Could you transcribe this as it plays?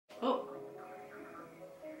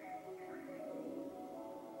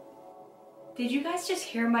Did you guys just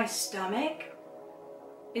hear my stomach?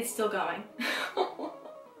 It's still going.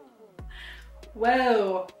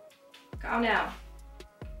 Whoa. Calm down.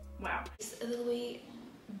 Wow. These are the wee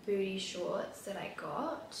booty shorts that I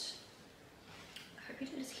got. I hope you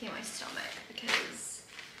didn't just hear my stomach because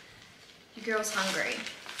your girl's hungry.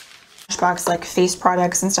 Box like face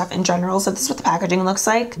products and stuff in general, so this is what the packaging looks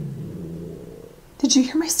like. Did you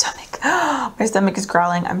hear my stomach? My stomach is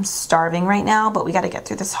growling. I'm starving right now, but we got to get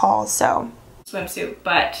through this haul. So swimsuit,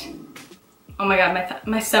 but oh my god,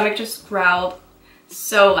 my stomach just growled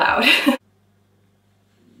so loud.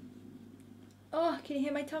 Oh, can you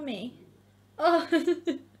hear my tummy? Oh,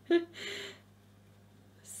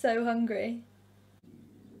 so hungry.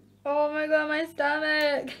 Oh my god, my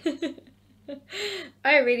stomach.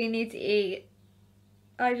 I really need to eat.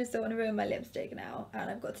 I just don't want to ruin my lipstick now, and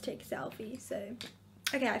I've got to take a selfie, so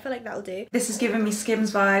okay, I feel like that'll do. This is giving me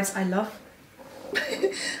Skims vibes. I love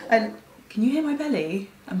can you hear my belly?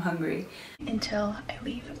 I'm hungry. Until I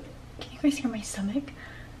leave. Can you guys hear my stomach?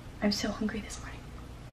 I'm so hungry this morning.